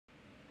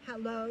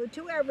Hello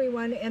to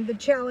everyone, and the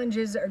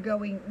challenges are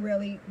going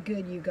really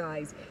good, you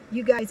guys.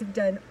 You guys have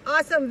done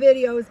awesome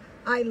videos.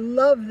 I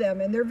love them,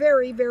 and they're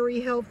very,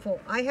 very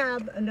helpful. I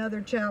have another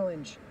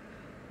challenge.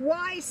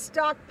 Why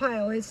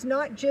stockpile? It's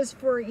not just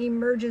for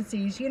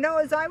emergencies. You know,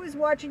 as I was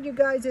watching you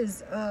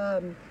guys'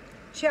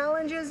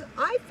 challenges,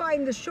 I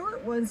find the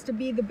short ones to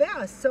be the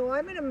best. So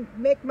I'm going to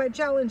make my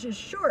challenges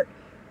short.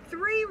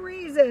 3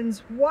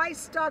 reasons why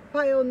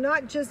stockpile,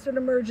 not just an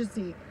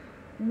emergency.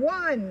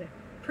 1,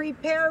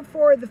 prepare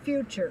for the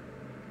future,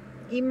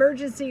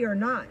 emergency or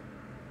not.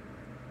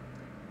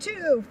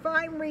 2,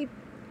 find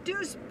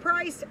reduced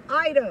price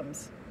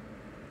items,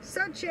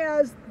 such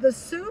as the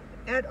soup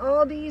at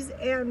Aldi's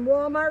and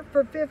Walmart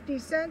for 50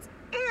 cents,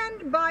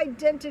 and buy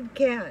dented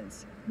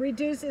cans.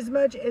 Reduce as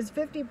much as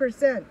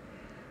 50%.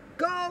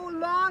 Go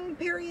long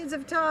periods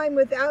of time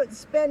without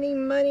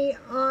spending money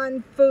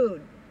on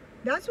food.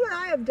 That's what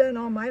I have done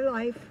all my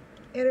life,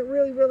 and it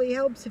really, really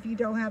helps if you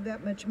don't have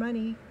that much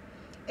money.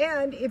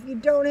 And if you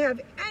don't have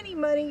any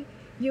money,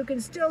 you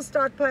can still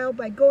stockpile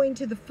by going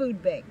to the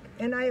food bank.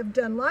 And I have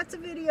done lots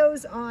of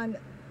videos on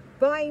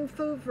buying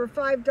food for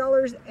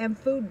 $5 and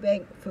food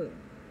bank food.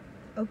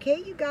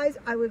 Okay, you guys,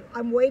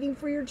 I'm waiting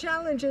for your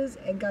challenges,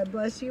 and God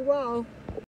bless you all.